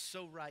felt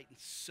so right and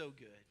so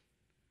good.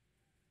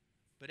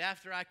 But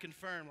after I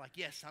confirmed, like,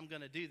 yes, I'm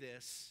going to do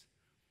this,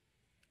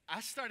 I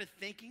started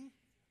thinking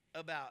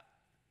about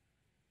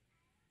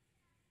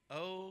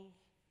OMG.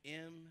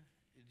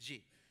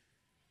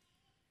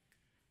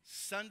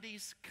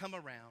 Sundays come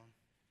around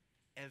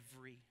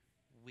every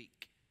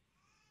week.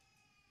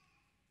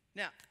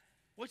 Now,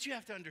 what you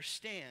have to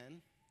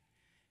understand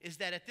is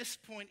that at this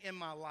point in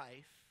my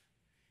life,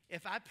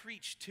 if I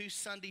preached 2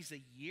 Sundays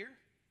a year,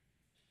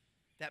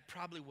 that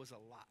probably was a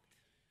lot.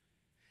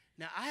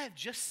 Now, I have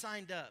just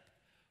signed up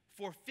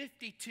for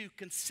 52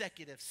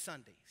 consecutive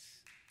Sundays.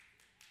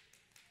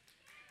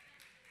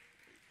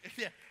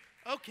 Yeah,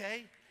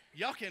 okay,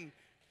 y'all can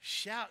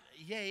shout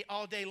yay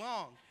all day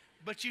long,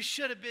 but you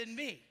should have been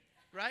me,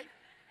 right?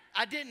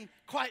 I didn't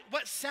quite,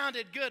 what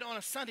sounded good on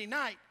a Sunday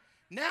night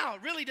Now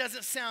it really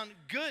doesn't sound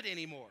good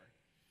anymore.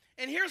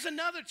 And here's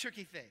another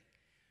tricky thing.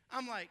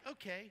 I'm like,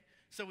 okay,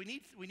 so we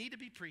need to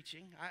be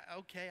preaching.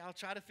 Okay, I'll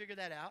try to figure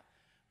that out.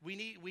 We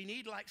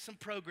need like some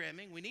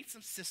programming. We need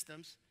some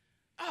systems.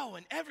 Oh,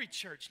 and every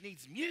church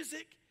needs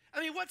music. I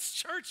mean, what's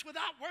church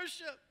without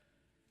worship?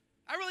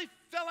 I really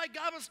felt like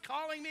God was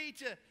calling me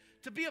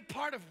to be a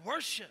part of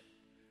worship.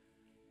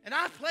 And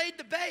I played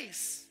the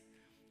bass.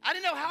 I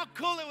didn't know how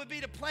cool it would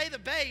be to play the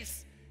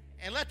bass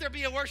and let there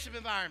be a worship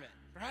environment,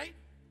 right?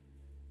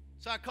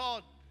 So I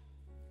called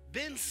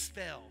Ben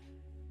Spell.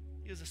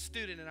 He was a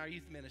student in our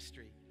youth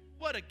ministry.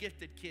 What a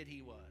gifted kid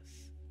he was.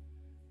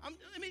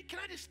 Can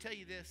I just tell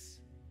you this?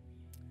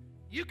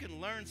 You can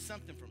learn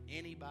something from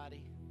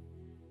anybody.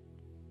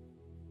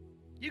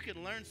 You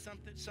can learn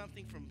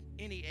something from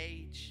any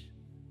age.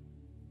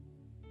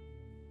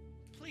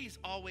 Please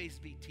always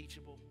be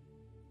teachable.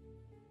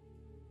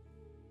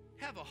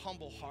 Have a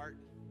humble heart.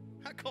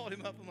 I called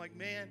him up. I'm like,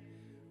 man,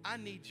 I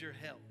need your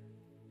help.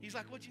 He's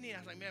like, what you need? I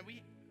was like, man,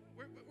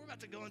 we're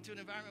about to go into an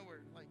environment where,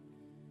 like,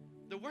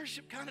 the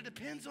worship kind of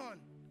depends on,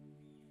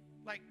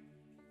 like,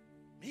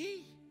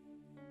 me.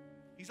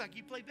 He's like,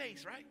 you play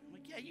bass, right? I'm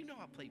like, yeah, you know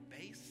I play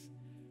bass.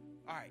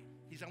 All right.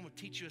 He's like, I'm going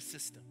to teach you a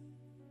system.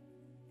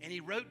 And he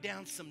wrote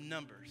down some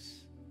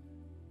numbers.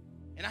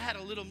 And I had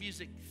a little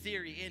music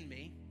theory in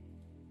me.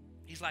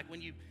 He's like,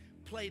 when you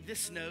play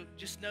this note,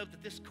 just know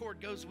that this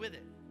chord goes with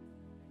it.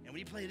 And when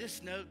you play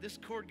this note, this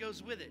chord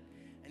goes with it.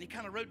 And he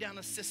kind of wrote down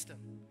a system.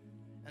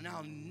 And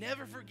I'll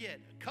never forget,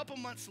 a couple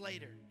months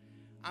later,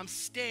 I'm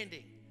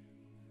standing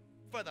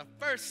for the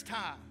first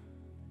time,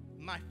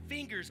 my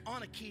fingers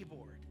on a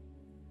keyboard.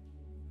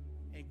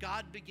 And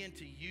God began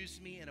to use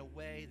me in a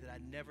way that I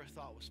never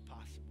thought was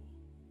possible.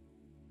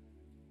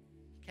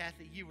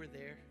 Kathy, you were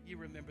there. You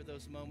remember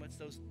those moments,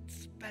 those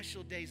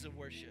special days of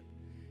worship.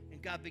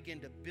 And God began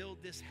to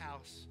build this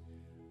house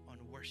on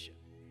worship.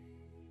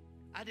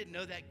 I didn't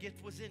know that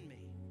gift was in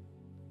me,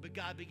 but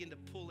God began to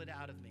pull it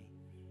out of me.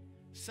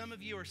 Some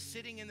of you are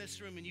sitting in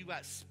this room and you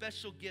got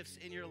special gifts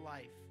in your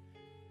life.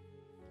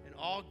 And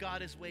all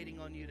God is waiting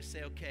on you to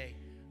say, okay,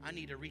 I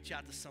need to reach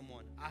out to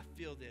someone. I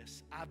feel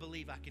this. I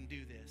believe I can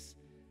do this.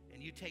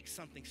 And you take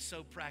something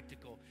so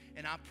practical,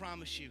 and I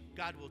promise you,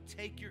 God will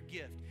take your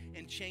gift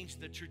and change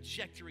the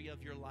trajectory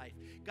of your life.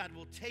 God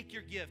will take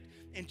your gift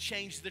and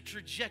change the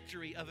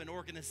trajectory of an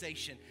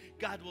organization.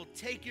 God will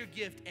take your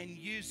gift and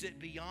use it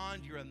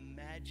beyond your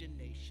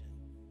imagination.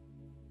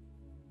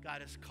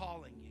 God is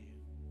calling you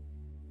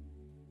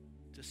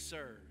to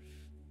serve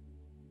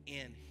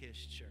in His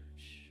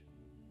church.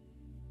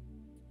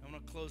 I'm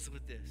going to close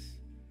with this.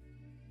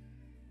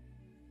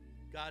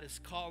 God is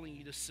calling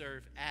you to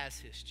serve as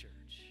His church.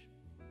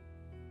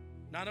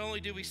 Not only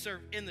do we serve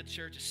in the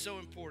church, it's so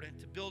important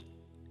to build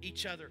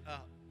each other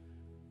up.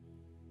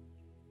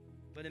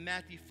 But in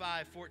Matthew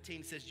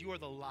 5:14 it says, you are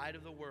the light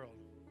of the world,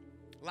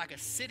 like a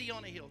city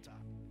on a hilltop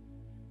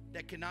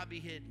that cannot be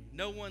hidden.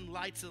 No one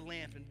lights a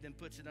lamp and then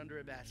puts it under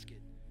a basket.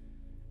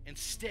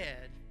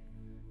 Instead,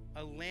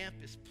 a lamp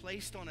is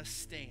placed on a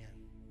stand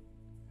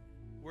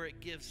where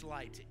it gives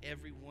light to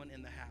everyone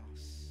in the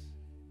house.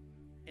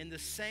 In the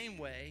same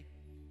way,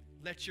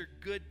 let your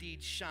good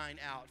deeds shine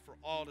out for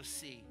all to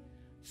see,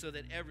 so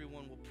that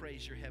everyone will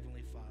praise your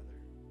heavenly Father.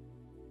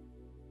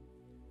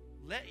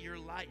 Let your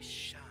light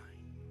shine.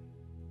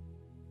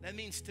 That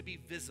means to be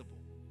visible.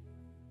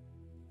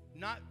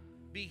 Not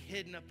be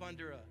hidden up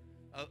under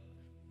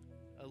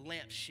a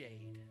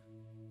lampshade,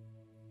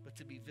 but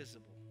to be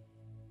visible.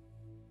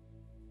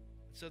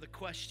 So the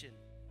question,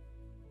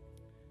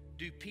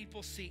 do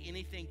people see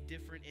anything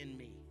different in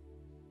me?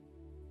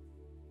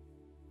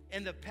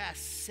 In the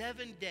past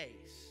 7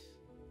 days,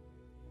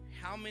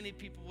 how many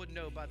people would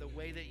know by the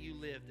way that you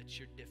live that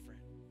you're different?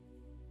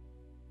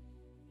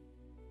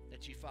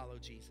 That you follow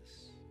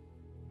Jesus?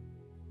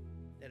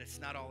 That it's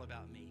not all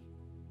about me.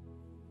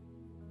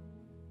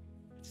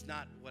 It's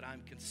not what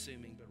I'm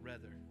consuming, but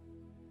rather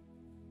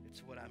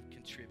it's what I'm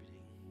contributing.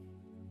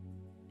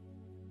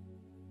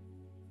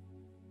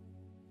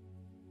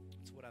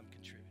 It's what I'm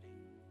contributing.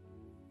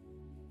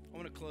 I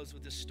want to close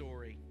with this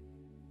story.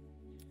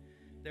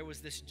 There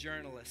was this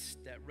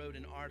journalist that wrote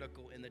an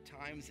article in the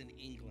Times in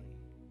England.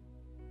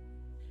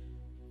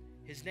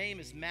 His name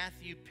is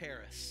Matthew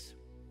Paris.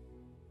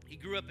 He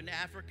grew up in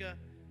Africa,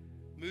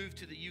 moved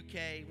to the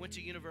UK, went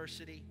to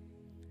university,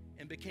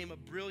 and became a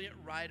brilliant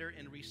writer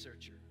and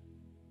researcher.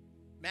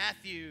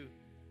 Matthew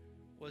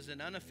was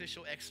an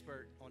unofficial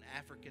expert on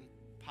African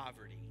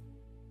poverty,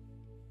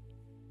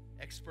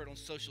 expert on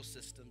social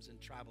systems and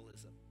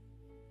tribalism.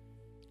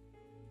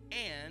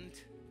 And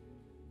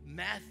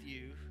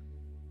Matthew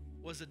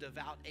was a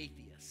devout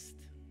atheist.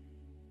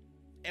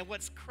 And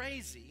what's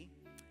crazy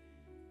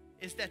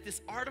is that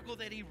this article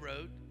that he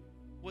wrote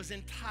was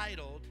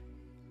entitled,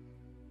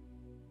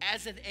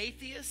 "As an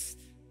Atheist,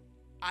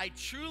 I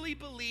truly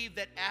believe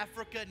that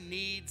Africa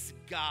needs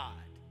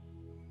God."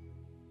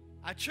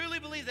 I truly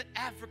believe that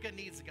Africa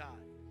needs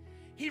God.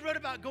 He wrote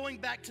about going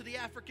back to the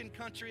African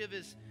country of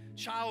his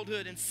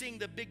childhood and seeing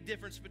the big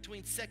difference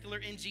between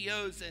secular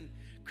NGOs and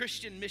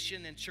Christian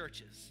mission and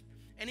churches.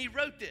 And he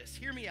wrote this.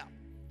 Hear me out.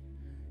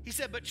 He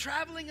said, but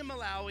traveling in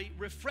Malawi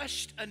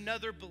refreshed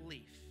another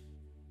belief.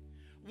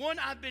 One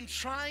I've been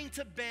trying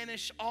to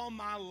banish all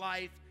my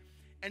life,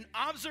 an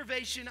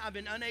observation I've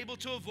been unable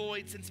to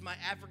avoid since my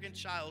African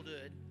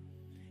childhood.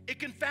 It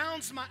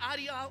confounds my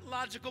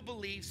ideological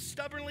beliefs,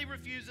 stubbornly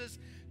refuses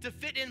to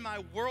fit in my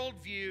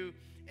worldview,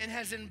 and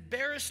has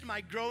embarrassed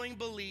my growing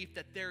belief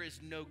that there is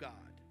no God.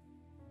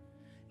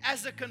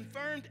 As a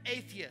confirmed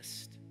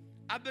atheist,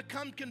 I've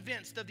become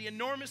convinced of the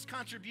enormous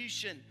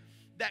contribution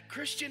that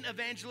Christian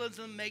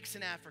evangelism makes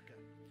in Africa.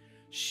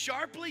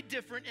 Sharply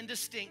different and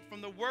distinct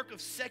from the work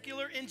of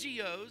secular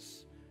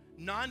NGOs,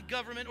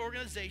 non-government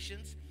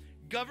organizations,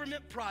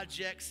 government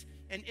projects,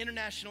 and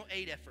international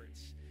aid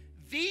efforts.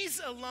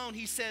 These alone,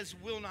 he says,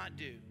 will not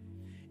do.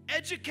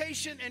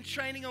 Education and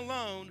training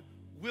alone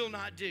will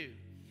not do.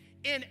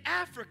 In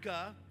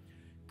Africa,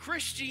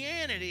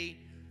 Christianity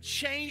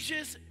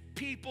changes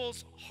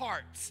people's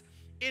hearts.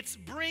 It's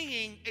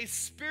bringing a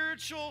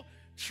spiritual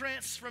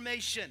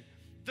transformation.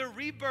 The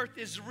rebirth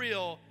is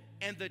real,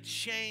 and the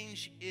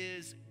change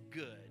is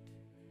good.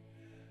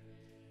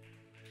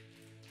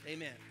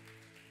 Amen.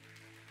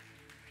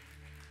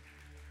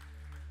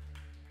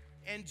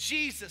 And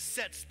Jesus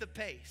sets the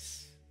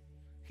pace.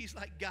 He's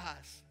like,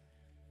 guys,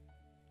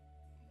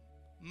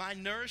 my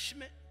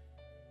nourishment,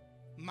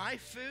 my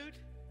food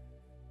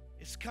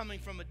is coming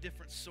from a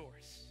different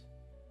source.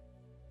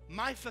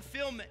 My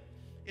fulfillment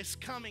is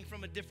coming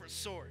from a different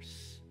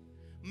source.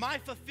 My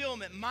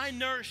fulfillment, my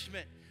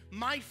nourishment,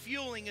 my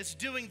fueling is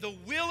doing the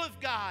will of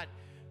God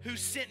who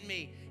sent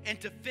me and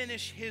to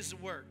finish his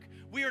work.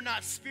 We are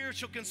not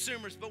spiritual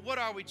consumers, but what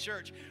are we,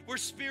 church? We're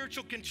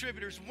spiritual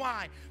contributors.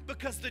 Why?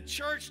 Because the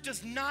church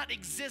does not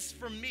exist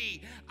for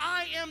me.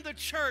 I am the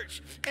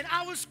church, and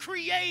I was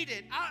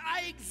created.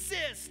 I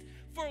exist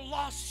for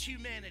lost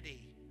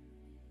humanity.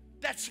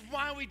 That's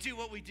why we do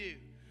what we do.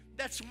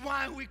 That's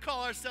why we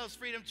call ourselves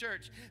Freedom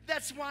Church.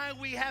 That's why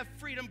we have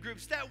freedom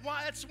groups.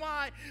 That's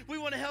why we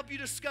want to help you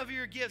discover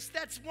your gifts.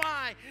 That's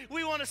why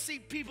we want to see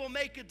people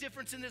make a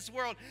difference in this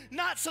world.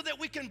 Not so that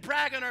we can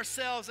brag on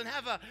ourselves and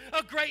have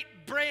a great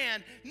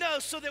brand. No,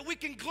 so that we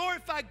can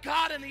glorify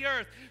God in the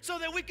earth. So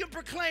that we can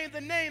proclaim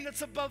the name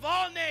that's above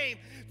all name.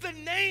 The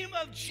name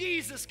of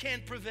Jesus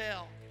can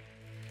prevail.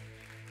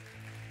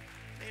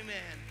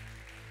 Amen.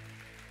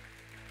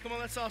 Come on,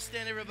 let's all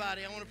stand,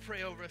 everybody. I want to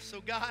pray over us.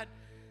 So God,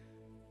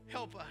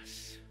 help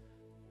us.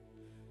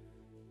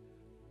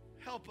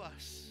 Help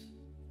us.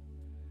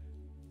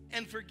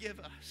 And forgive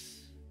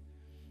us.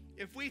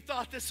 If we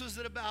thought this was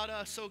about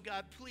us, oh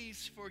God,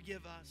 please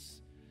forgive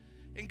us.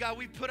 And God,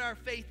 we put our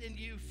faith in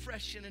you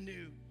fresh and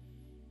anew.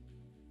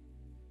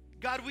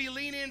 God, we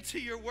lean into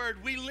your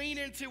word. We lean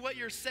into what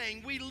you're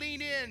saying. We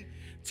lean in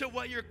to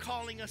what you're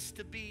calling us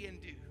to be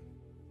and do.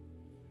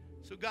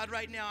 So God,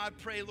 right now I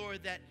pray,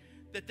 Lord, that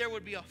there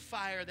would be a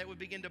fire that would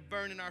begin to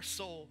burn in our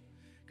soul.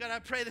 God, I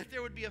pray that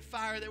there would be a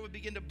fire that would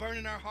begin to burn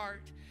in our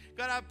heart.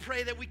 God, I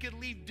pray that we could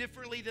leave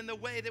differently than the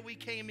way that we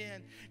came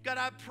in. God,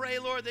 I pray,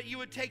 Lord, that you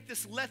would take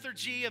this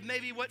lethargy of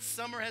maybe what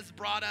summer has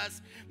brought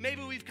us.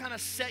 Maybe we've kind of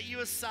set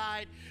you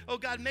aside. Oh,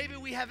 God, maybe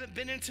we haven't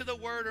been into the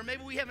word, or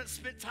maybe we haven't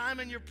spent time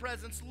in your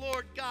presence.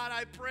 Lord, God,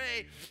 I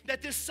pray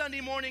that this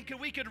Sunday morning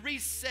we could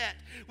reset.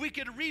 We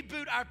could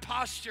reboot our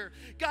posture.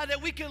 God,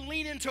 that we can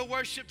lean into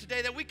worship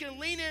today, that we can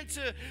lean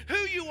into who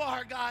you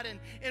are, God,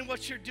 and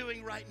what you're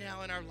doing right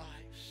now in our lives.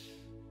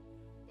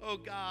 Oh,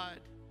 God,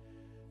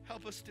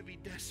 help us to be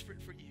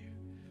desperate for you.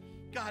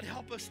 God,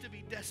 help us to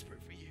be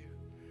desperate for you.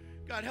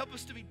 God, help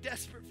us to be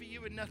desperate for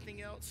you and nothing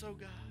else, oh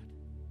God.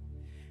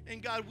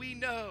 And God, we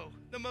know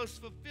the most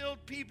fulfilled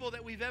people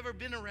that we've ever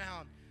been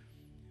around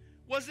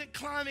wasn't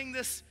climbing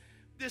this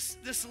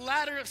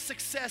ladder of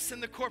success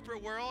in the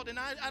corporate world. And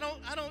I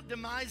don't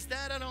demise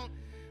that. I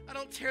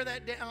don't tear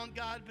that down,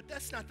 God, but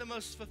that's not the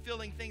most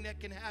fulfilling thing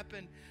that can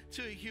happen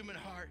to a human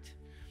heart.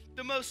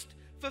 The most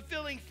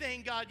fulfilling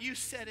thing, God, you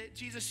said it.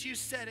 Jesus, you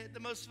said it. The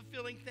most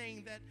fulfilling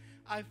thing that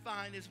I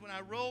find is when I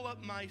roll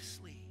up my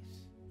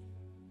sleeves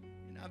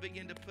and I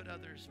begin to put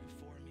others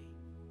before me.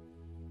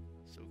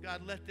 So,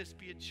 God, let this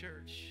be a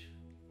church.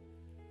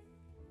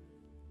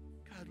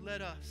 God,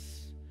 let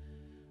us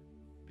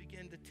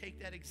begin to take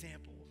that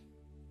example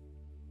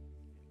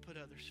and put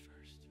others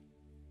first.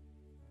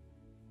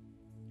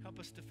 Help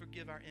us to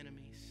forgive our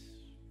enemies.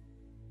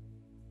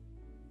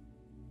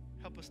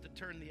 Help us to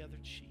turn the other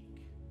cheek.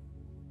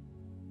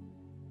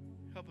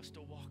 Help us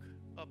to walk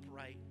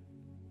upright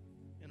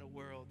in a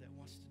world that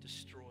wants to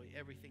destroy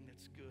everything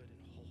that's good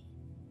and whole.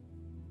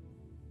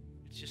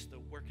 It's just the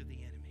work of the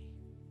enemy.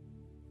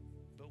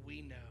 But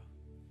we know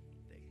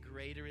that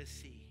greater is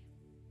he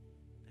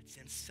that's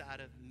inside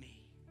of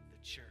me, the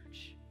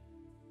church,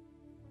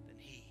 than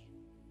he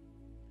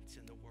that's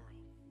in the world.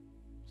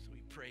 So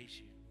we praise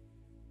you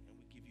and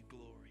we give you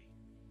glory.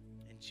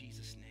 In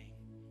Jesus' name.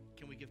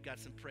 Can we give God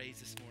some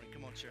praise this morning?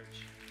 Come on,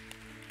 church.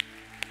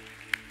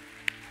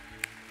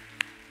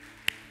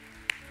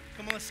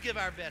 Come on, let's give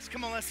our best.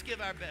 Come on, let's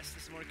give our best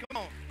this morning.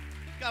 Come on.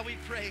 God, we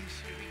praise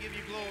you. We give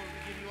you glory.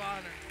 We give you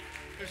honor.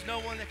 There's no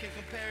one that can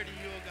compare to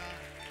you, oh God.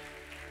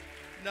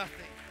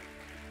 Nothing.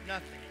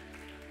 Nothing.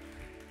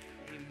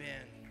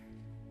 Amen.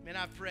 Man,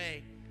 I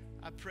pray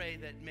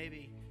that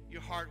maybe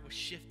your heart was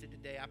shifted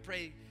today. I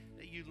pray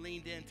that you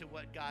leaned into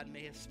what God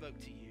may have spoke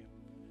to you.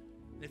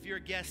 And if you're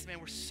a guest, man,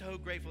 we're so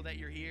grateful that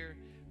you're here.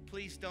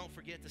 Please don't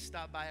forget to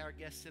stop by our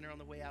guest center on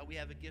the way out. We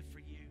have a gift for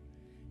you.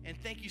 And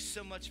thank you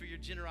so much for your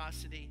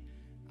generosity.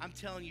 I'm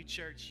telling you,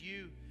 church,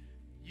 you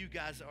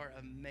guys are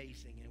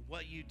amazing. And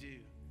what you do,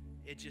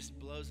 it just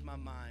blows my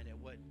mind at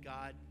what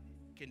God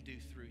can do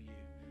through you.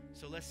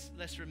 So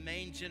let's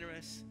remain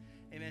generous.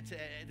 Amen.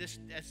 That's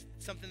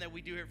something that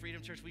we do here at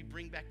Freedom Church. We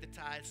bring back the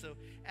tithe. So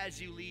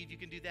as you leave, you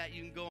can do that.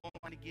 You can go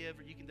online to give,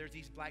 or there's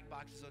these black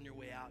boxes on your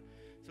way out.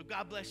 So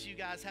God bless you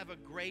guys. Have a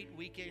great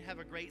weekend. Have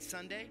a great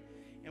Sunday.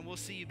 And we'll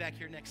see you back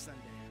here next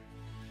Sunday.